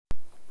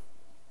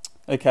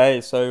Okay,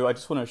 so I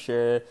just want to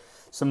share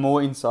some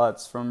more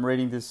insights from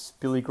reading this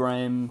Billy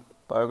Graham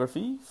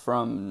biography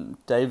from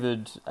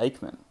David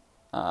Aikman,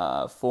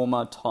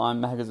 former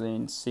Time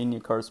magazine senior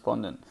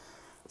correspondent.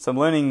 So I'm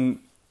learning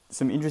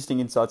some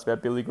interesting insights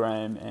about Billy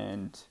Graham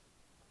and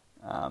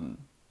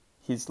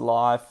his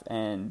life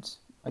and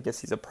I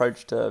guess his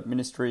approach to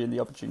ministry and the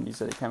opportunities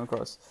that he came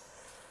across.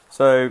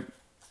 So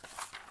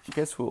I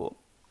guess we'll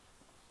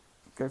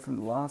go from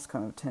the last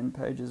kind of 10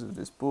 pages of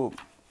this book.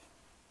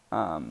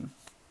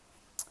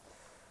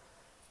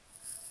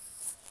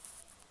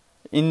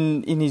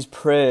 In his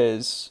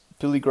prayers,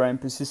 Billy Graham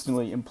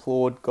persistently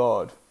implored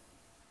God.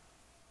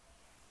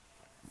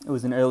 It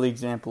was an early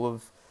example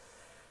of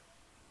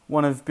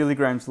one of Billy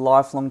Graham's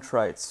lifelong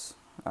traits.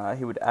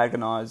 He would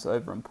agonize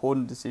over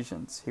important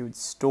decisions. He would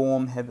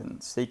storm heaven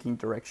seeking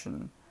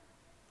direction.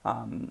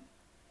 And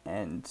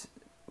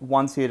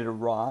once he had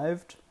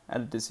arrived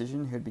at a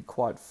decision, he would be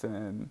quite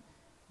firm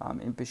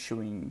in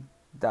pursuing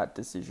that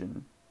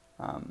decision.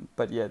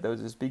 But yeah, there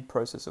was this big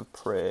process of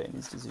prayer in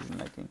his decision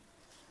making.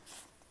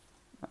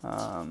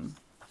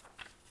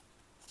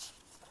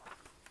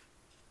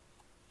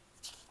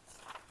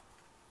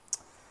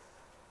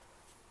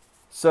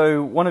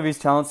 So one of his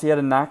talents, he had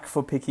a knack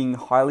for picking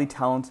highly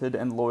talented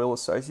and loyal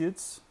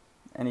associates,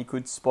 and he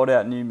could spot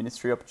out new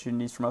ministry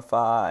opportunities from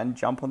afar and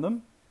jump on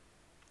them.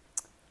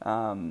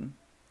 And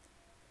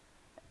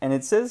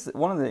it says,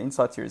 one of the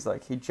insights here is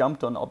like he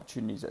jumped on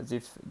opportunities as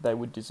if they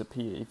would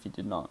disappear if he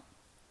did not.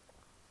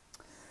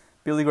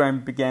 Billy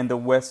Graham began the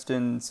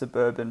Western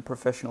Suburban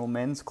Professional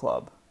Men's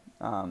Club.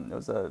 There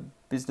was a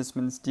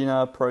businessman's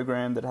dinner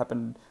program that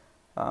happened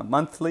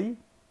monthly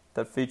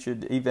that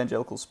featured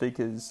evangelical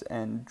speakers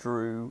and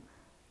drew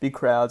big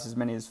crowds, as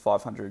many as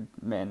 500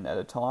 men at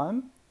a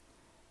time.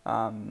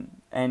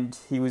 And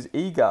he was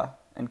eager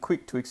and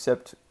quick to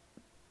accept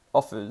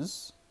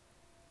offers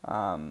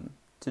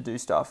to do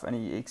stuff, and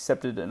he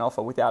accepted an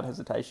offer without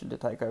hesitation to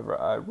take over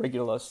a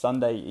regular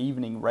Sunday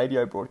evening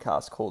radio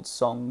broadcast called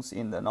Songs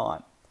in the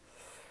Night.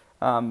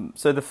 And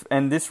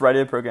this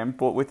radio program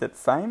brought with it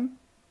fame,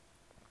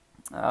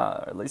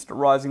 at least a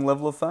rising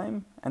level of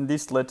fame, and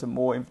this led to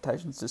more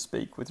invitations to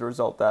speak, with the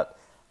result that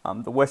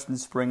the Western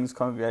Springs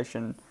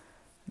congregation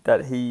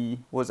that he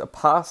was a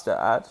pastor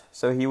at,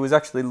 so he was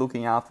actually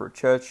looking after a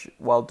church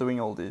while doing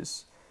all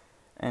this,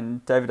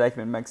 and David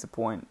Aikman makes the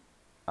point,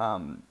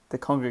 the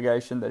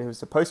congregation that he was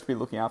supposed to be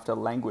looking after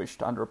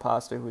languished under a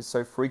pastor who was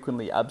so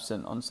frequently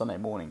absent on Sunday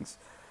mornings.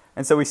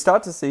 And so we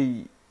start to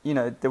see,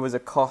 there was a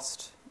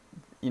cost,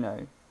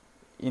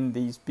 in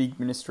these big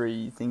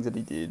ministry things that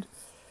he did.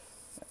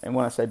 And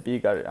when I say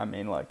big, I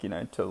mean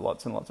to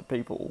lots and lots of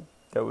people.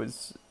 There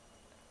was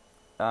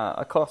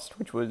a cost,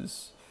 which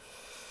was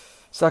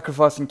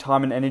sacrificing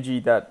time and energy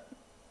that,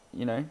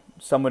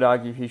 some would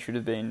argue he should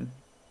have been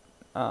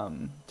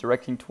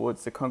directing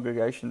towards the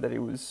congregation that he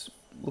was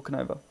looking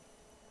over.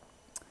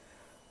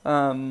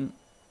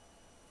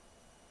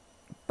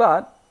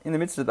 But in the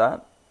midst of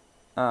that,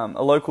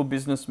 a local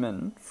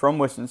businessman from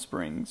Western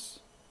Springs,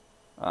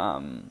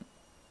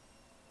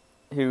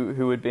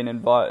 who had been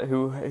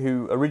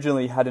who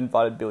originally had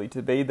invited Billy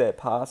to be their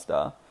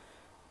pastor,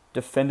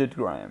 defended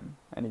Graham,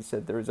 and he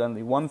said, "There is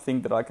only one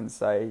thing that I can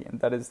say, and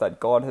that is that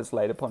God has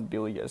laid upon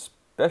Billy a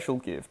special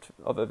gift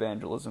of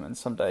evangelism, and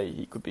someday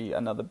he could be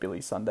another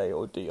Billy Sunday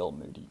or D.L.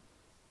 Moody."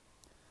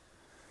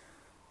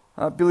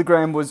 Billy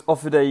Graham was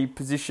offered a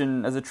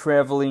position as a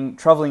traveling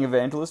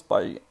evangelist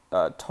by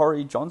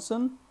Torrey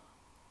Johnson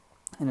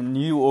in a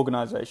new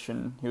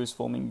organisation he was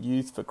forming,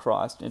 Youth for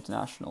Christ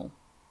International.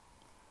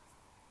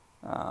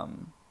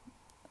 And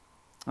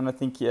I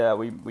think,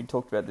 we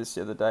talked about this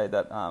the other day,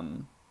 that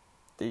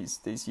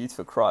these Youth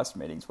for Christ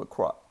meetings were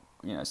quite,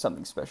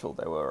 something special.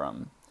 They were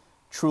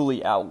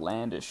truly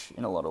outlandish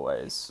in a lot of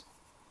ways.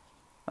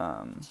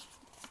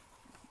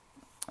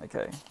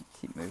 Okay,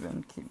 keep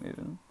moving.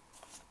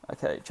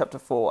 Okay, chapter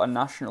 4, a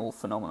national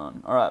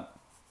phenomenon. All right.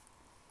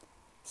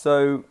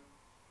 So,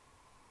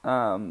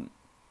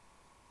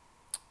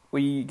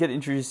 we get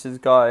introduced to this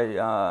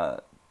guy,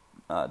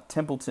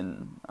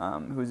 Templeton,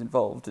 who was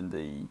involved in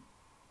the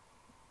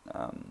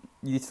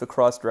Youth for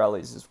Christ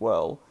rallies as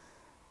well.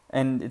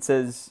 And it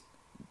says,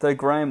 though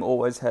Graham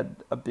always had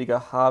a bigger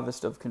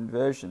harvest of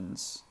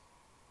conversions,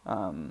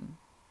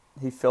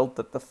 he felt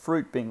that the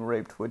fruit being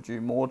reaped were due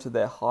more to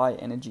their high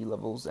energy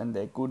levels and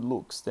their good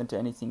looks than to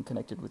anything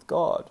connected with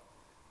God.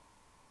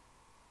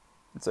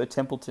 And so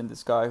Templeton,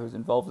 this guy who was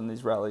involved in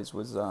these rallies,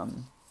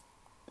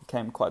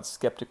 became quite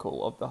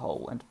skeptical of the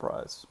whole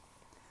enterprise.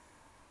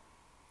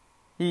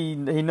 He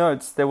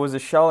notes there was a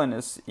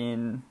shallowness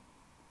in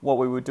what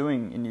we were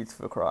doing in Youth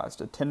for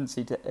Christ, a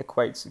tendency to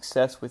equate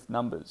success with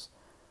numbers.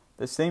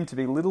 There seemed to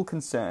be little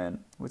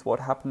concern with what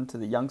happened to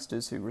the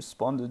youngsters who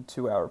responded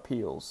to our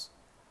appeals.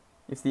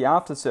 If the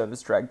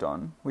after-service dragged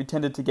on, we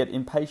tended to get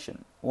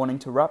impatient, wanting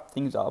to wrap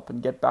things up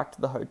and get back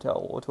to the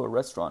hotel or to a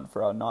restaurant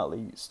for our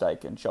nightly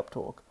steak and shop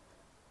talk.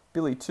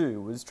 Billy,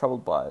 too, was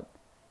troubled by it,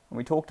 and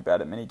we talked about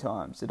it many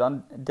times. It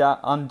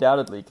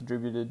undoubtedly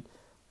contributed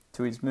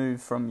to his move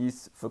from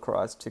Youth for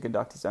Christ to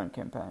conduct his own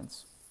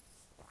campaigns.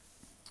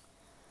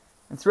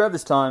 And throughout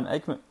this time,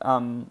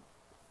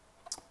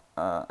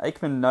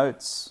 Aikman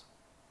notes,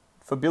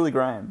 for Billy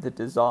Graham, the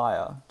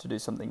desire to do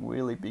something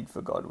really big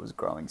for God was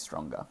growing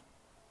stronger.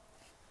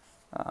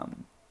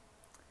 And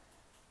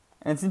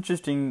it's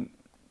interesting,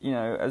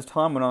 as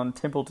time went on,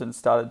 Templeton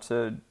started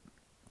to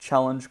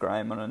challenge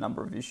Graham on a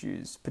number of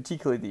issues,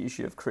 particularly the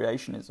issue of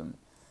creationism.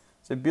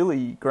 So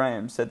Billy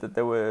Graham said that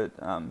there were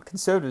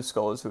conservative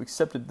scholars who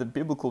accepted the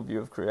biblical view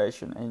of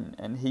creation,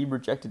 and he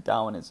rejected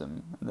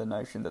Darwinism and the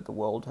notion that the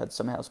world had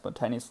somehow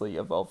spontaneously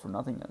evolved from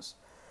nothingness.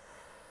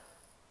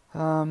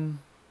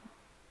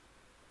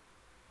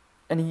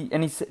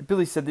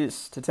 Billy said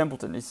this to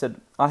Templeton. He said,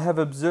 "I have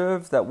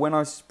observed that when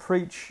I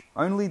preach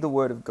only the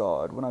Word of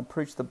God, when I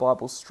preach the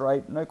Bible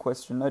straight, no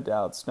question, no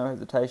doubts, no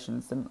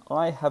hesitations, then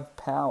I have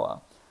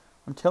power.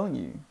 I'm telling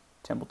you,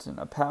 Templeton,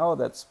 a power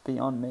that's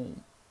beyond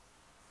me.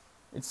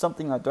 It's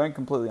something I don't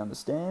completely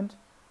understand.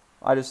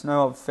 I just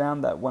know I've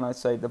found that when I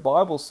say the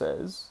Bible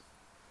says,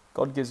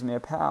 God gives me a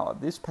power,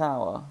 this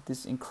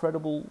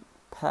incredible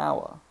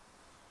power.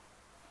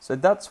 So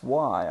that's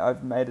why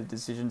I've made a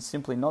decision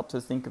simply not to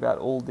think about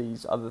all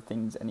these other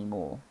things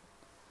anymore."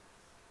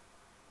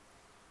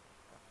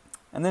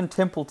 And then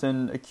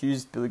Templeton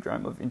accused Billy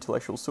Graham of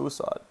intellectual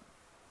suicide,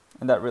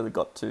 and that really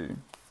got to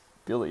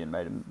Billy and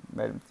made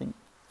him think.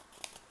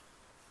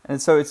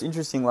 And so it's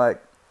interesting, I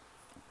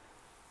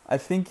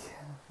think,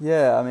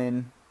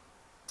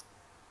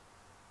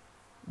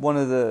 one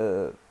of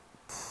the,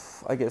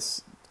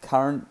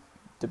 current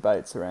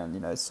debates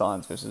around,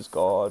 science versus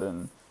God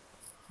and,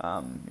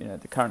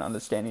 the current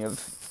understanding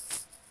of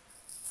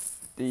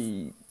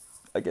the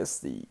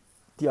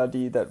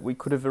idea that we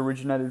could have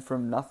originated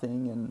from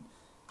nothing, and,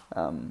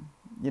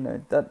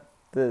 that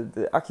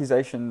the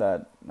accusation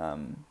that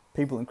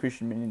people in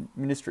Christian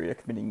ministry are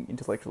committing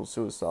intellectual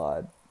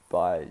suicide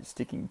by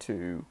sticking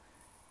to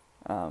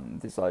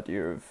this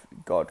idea of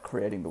God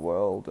creating the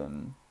world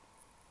and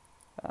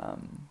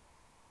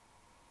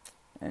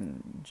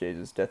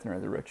Jesus' death and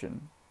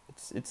resurrection.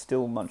 It's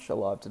still much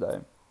alive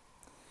today.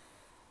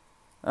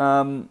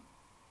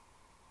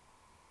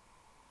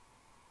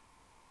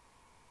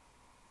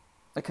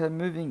 Okay,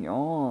 moving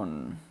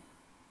on.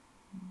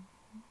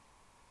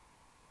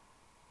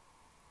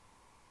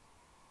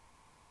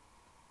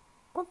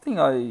 One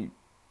thing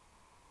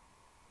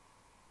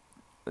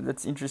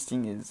that's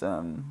interesting is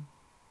there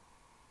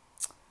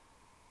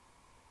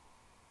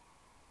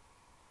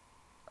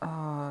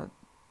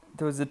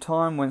was a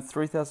time when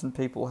 3,000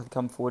 people had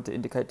come forward to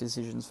indicate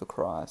decisions for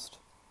Christ.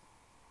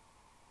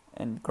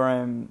 And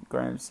Graham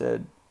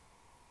said,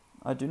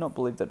 "I do not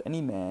believe that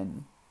any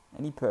man,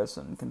 any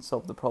person, can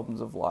solve the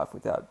problems of life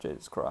without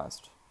Jesus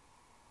Christ."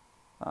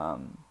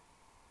 And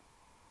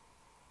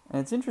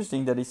it's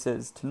interesting that he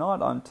says,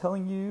 "Tonight I'm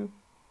telling you,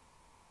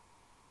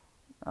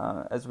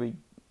 as we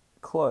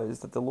close,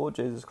 that the Lord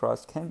Jesus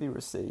Christ can be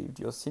received,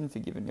 your sin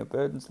forgiven, your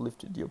burdens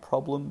lifted, your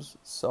problems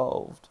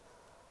solved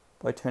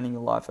by turning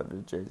your life over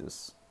to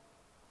Jesus."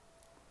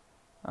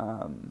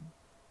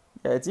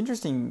 It's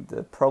interesting,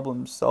 the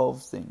problem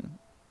solved thing.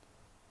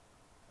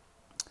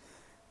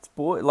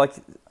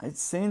 It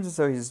seems as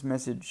though his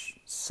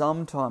message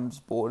sometimes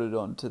bordered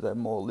onto the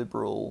more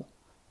liberal,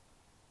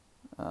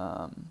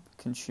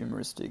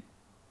 consumeristic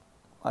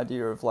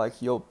idea of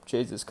your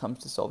Jesus comes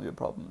to solve your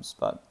problems,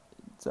 but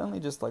it's only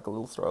just a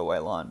little throwaway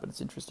line, but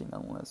it's interesting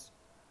nonetheless.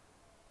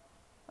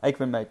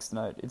 Aikman makes the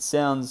note, "It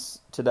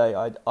sounds today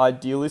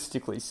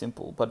idealistically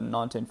simple, but in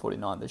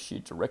 1949 the sheer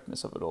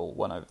directness of it all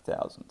won over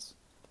thousands."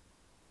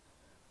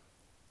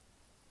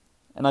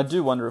 And I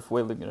do wonder if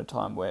we're living in a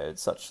time where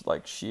such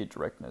sheer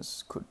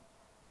directness could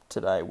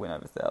today win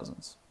over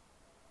thousands.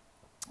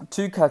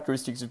 Two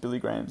characteristics of Billy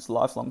Graham's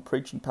lifelong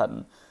preaching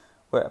pattern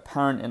were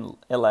apparent in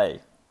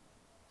LA.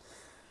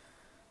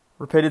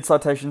 Repeated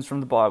citations from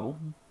the Bible,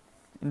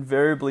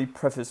 invariably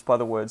prefaced by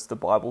the words "the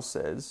Bible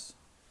says,"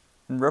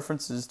 and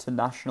references to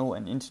national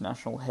and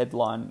international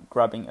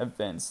headline-grabbing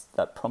events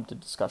that prompted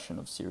discussion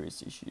of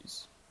serious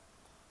issues.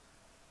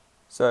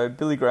 So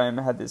Billy Graham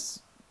had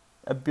this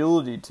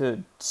ability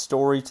to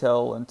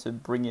storytell and to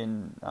bring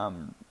in,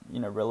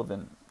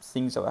 relevant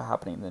things that were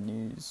happening in the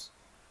news.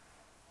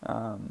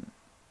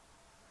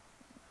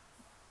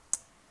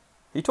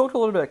 He talked a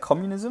lot about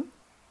communism.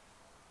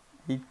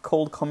 He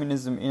called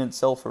communism in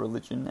itself a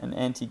religion, an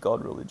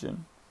anti-God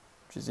religion,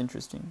 which is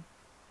interesting.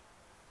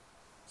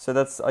 So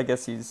that's, I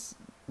guess, his,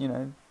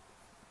 that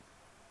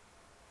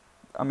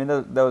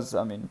was,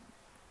 a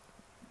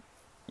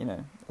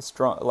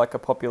strong, a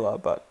popular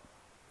but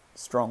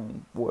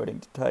strong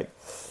wording to take.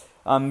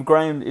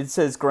 It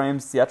says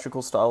Graham's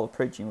theatrical style of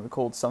preaching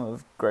recalled some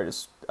of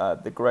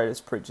the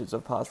greatest preachers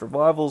of past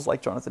revivals,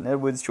 like Jonathan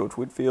Edwards, George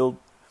Whitefield,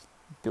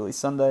 Billy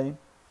Sunday.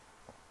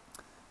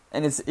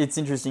 And it's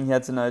interesting, he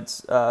had to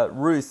note,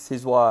 Ruth,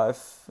 his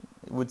wife,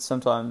 would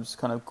sometimes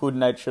kind of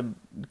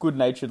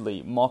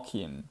good-naturedly mock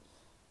him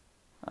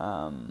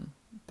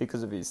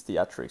because of his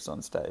theatrics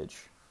on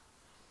stage.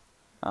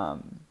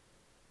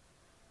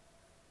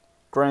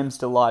 Graham's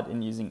delight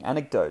in using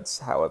anecdotes,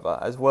 however,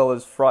 as well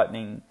as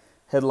frightening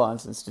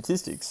headlines and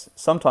statistics,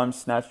 sometimes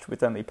snatched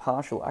with only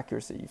partial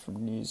accuracy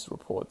from news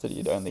reports that he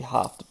had only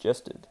half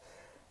digested,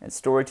 and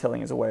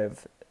storytelling as a way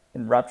of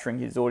enrapturing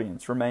his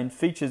audience remained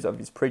features of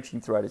his preaching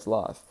throughout his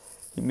life.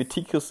 He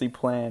meticulously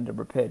planned and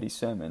prepared his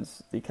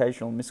sermons, the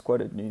occasional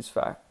misquoted news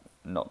fact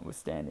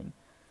notwithstanding.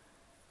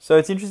 So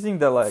it's interesting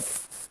that,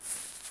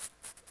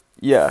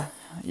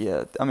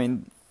 I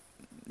mean,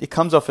 it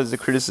comes off as a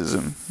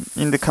criticism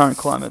in the current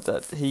climate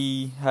that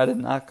he had a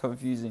knack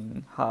of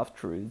using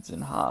half-truths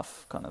and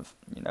half kind of,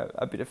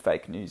 a bit of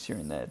fake news here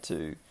and there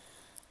to,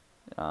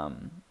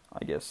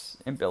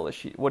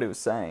 embellish what he was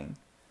saying.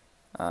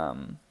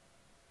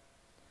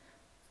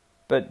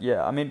 But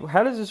yeah, I mean,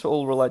 how does this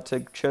all relate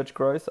to church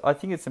growth? I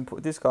think it's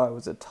important. This guy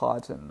was a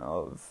titan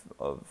of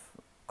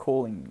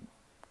calling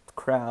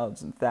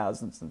crowds and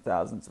thousands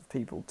of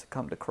people to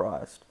come to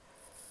Christ.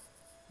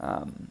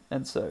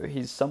 And so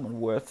he's someone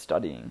worth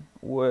studying,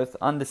 worth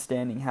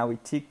understanding how he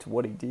ticked,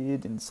 what he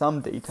did in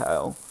some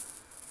detail.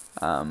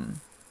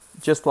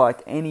 Just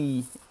like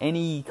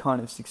any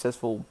kind of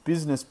successful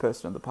business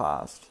person of the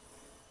past,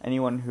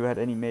 anyone who had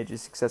any major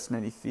success in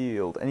any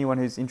field, anyone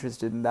who's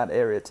interested in that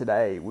area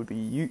today would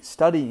be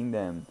studying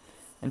them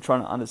and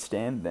trying to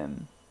understand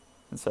them.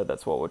 And so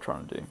that's what we're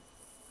trying to do.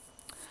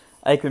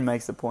 Aikman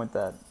makes the point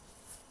that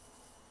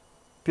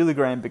Billy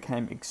Graham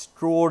became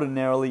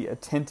extraordinarily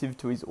attentive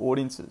to his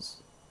audiences.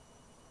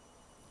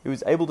 He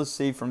was able to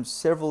see from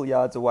several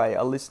yards away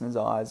a listener's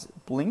eyes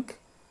blink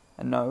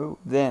and know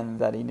then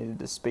that he needed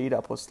to speed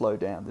up or slow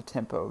down the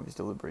tempo of his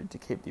delivery to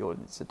keep the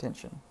audience's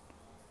attention.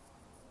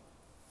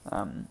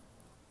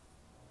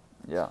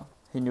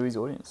 He knew his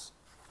audience.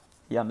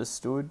 He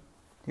understood.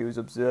 He was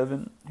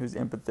observant. He was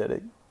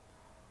empathetic.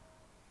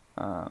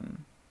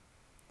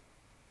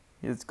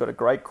 He's got a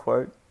great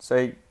quote.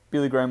 So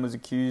Billy Graham was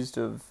accused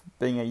of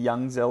being a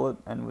young zealot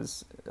and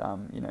was,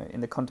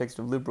 in the context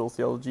of liberal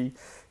theology,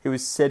 he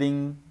was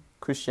setting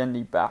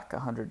Christianity back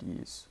 100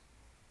 years.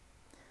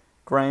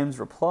 Graham's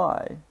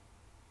reply,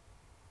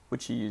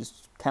 which he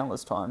used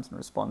countless times in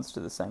response to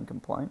the same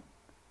complaint,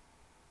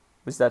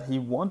 was that he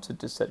wanted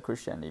to set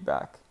Christianity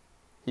back.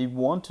 He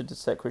wanted to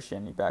set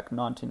Christianity back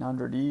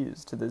 1900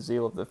 years to the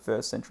zeal of the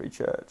first century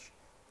church.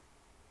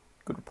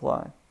 Good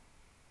reply.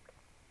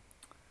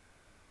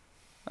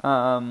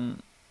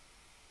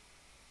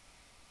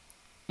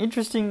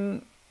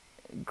 Interesting,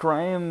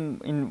 Graham,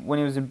 when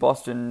he was in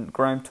Boston,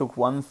 Graham took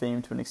one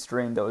theme to an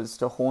extreme that was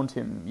to haunt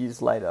him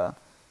years later,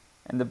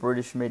 and the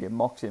British media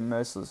mocked him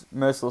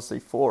mercilessly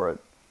for it.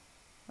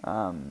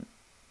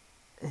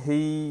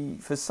 He,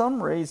 for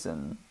some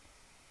reason,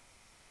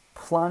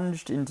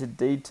 plunged into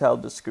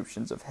detailed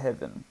descriptions of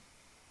heaven,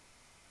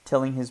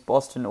 telling his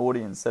Boston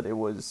audience that it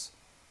was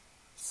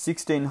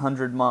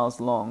 1,600 miles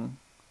long,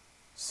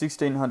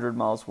 1,600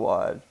 miles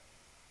wide,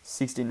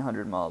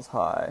 1,600 miles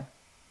high.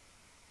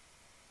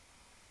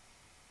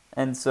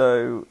 And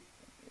so,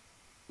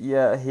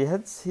 yeah, he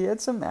had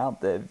some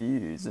out there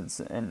views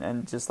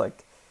and just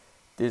like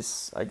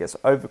this, I guess,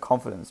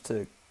 overconfidence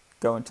to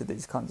go into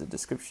these kinds of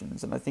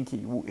descriptions, and I think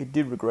he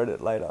did regret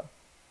it later.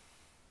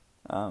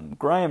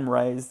 Graham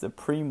raised the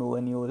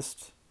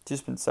premillennialist,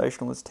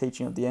 dispensationalist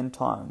teaching of the end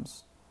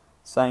times,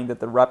 saying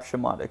that the rapture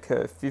might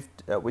occur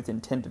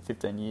within 10 to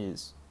 15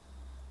 years.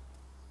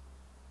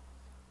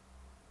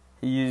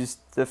 He used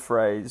the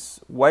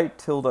phrase, "Wait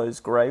till those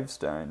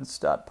gravestones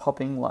start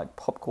popping like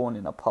popcorn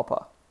in a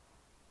popper."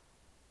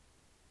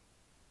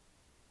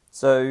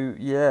 So,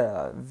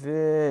 yeah,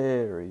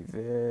 very,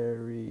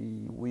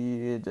 very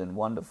weird and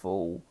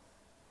wonderful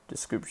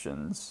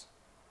descriptions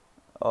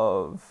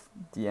of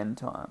the end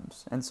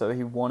times. And so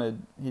he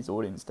wanted his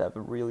audience to have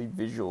a really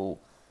visual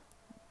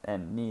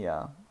and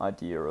near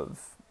idea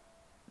of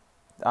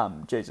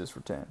Jesus'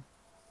 return.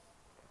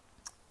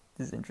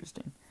 This is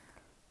interesting.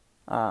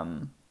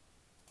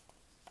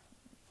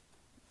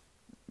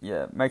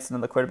 Makes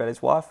another quote about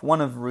his wife. One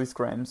of Ruth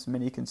Graham's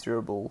many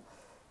considerable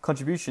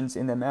contributions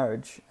in their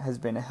marriage has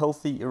been a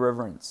healthy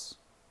irreverence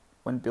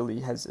when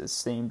Billy has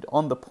seemed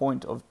on the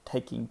point of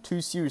taking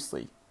too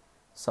seriously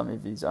some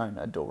of his own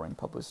adoring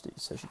publicity,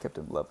 so she kept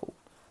him level.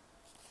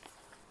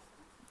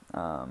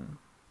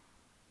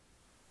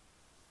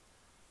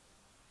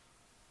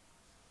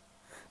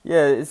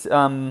 It's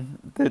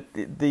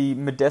the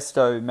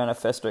Modesto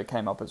Manifesto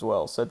came up as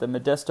well. So the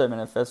Modesto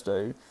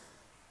Manifesto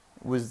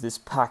was this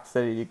pact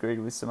that he agreed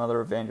with some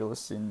other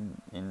evangelists in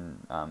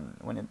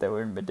when they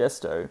were in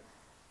Modesto,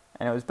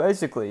 and it was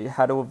basically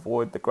how to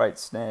avoid the great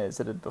snares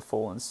that had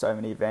befallen so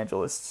many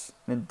evangelists,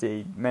 and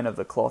indeed men of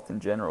the cloth in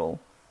general.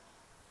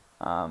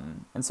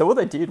 And so what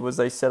they did was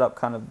they set up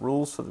kind of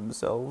rules for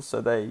themselves.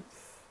 So they,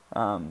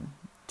 to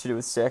do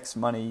with sex,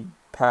 money,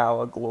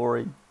 power,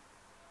 glory.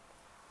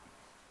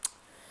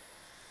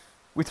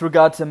 With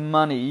regard to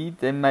money,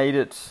 they made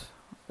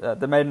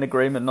an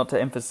agreement not to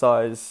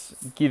emphasize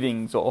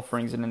givings or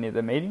offerings in any of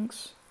their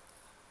meetings.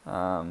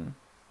 In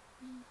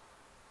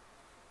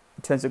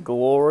terms of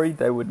glory,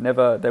 they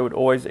would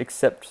always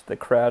accept the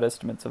crowd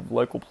estimates of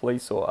local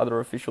police or other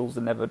officials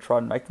and never try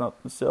and make them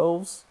up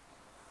themselves.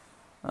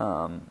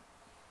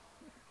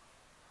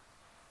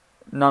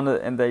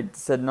 and they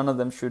said none of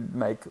them should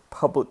make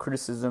public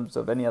criticisms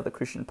of any other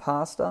Christian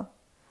pastor.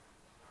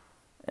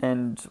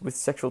 And with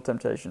sexual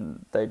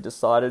temptation, they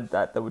decided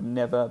that they would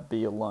never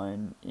be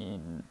alone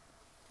in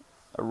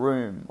a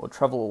room or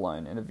travel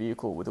alone in a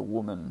vehicle with a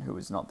woman who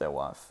was not their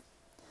wife.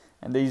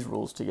 And these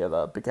rules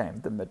together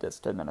became the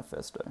Modesto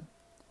Manifesto.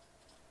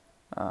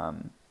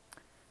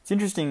 It's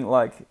interesting,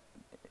 like,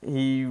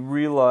 he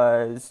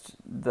realized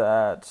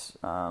that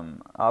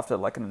after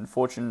like an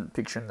unfortunate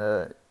picture in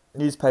the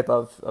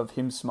newspaper of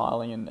him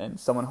smiling and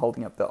someone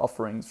holding up the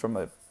offerings from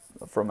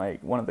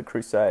one of the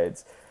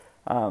crusades,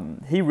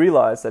 he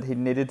realized that he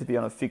needed to be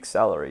on a fixed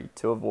salary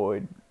to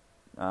avoid,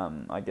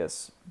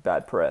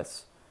 bad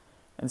press.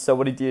 And so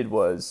what he did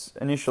was,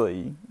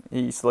 initially,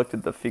 he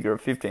selected the figure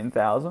of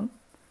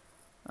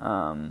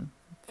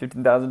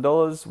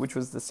 $15,000, which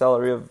was the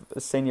salary of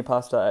a senior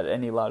pastor at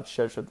any large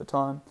church at the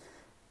time.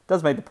 It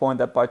does make the point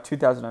that by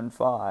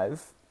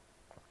 2005,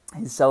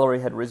 his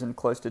salary had risen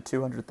close to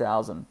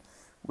 $200,000,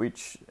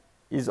 which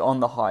is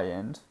on the high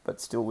end, but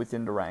still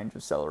within the range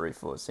of salary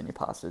for senior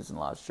pastors in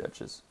large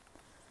churches.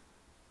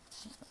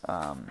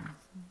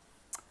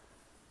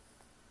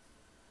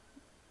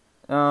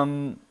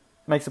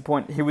 Makes a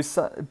point.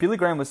 Billy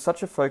Graham was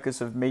such a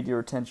focus of media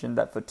attention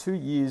that for 2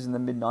 years in the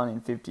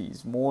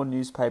mid-1950s, more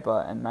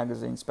newspaper and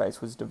magazine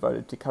space was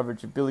devoted to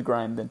coverage of Billy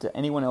Graham than to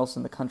anyone else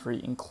in the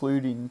country,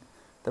 including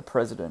the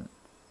president.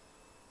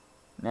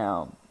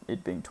 Now,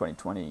 it being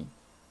 2020,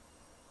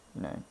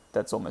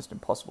 that's almost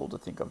impossible to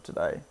think of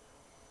today.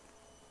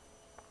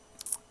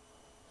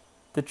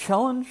 The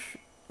challenge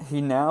he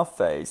now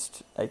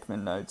faced,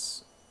 Aikman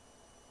notes,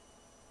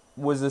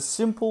 was a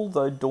simple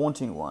though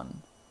daunting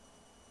one.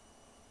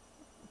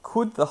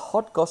 Could the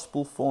hot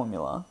gospel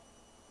formula,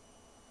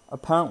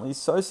 apparently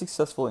so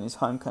successful in his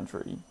home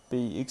country,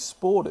 be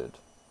exported?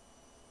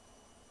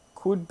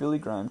 Could Billy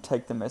Graham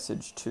take the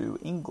message to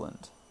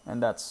England?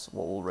 And that's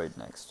what we'll read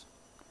next.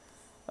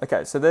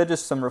 Okay, so they're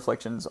just some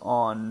reflections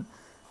on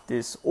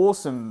this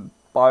awesome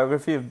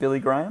biography of Billy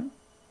Graham,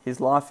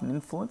 his life and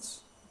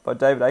influence, by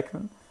David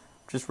Aikman.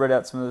 Just read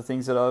out some of the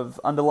things that I've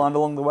underlined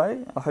along the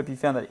way. I hope you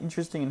found that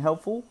interesting and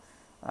helpful.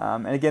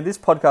 And again, this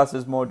podcast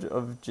is more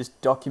of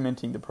just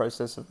documenting the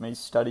process of me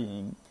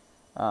studying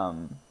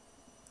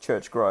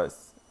church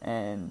growth.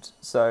 And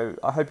so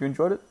I hope you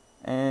enjoyed it,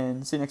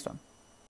 and see you next time.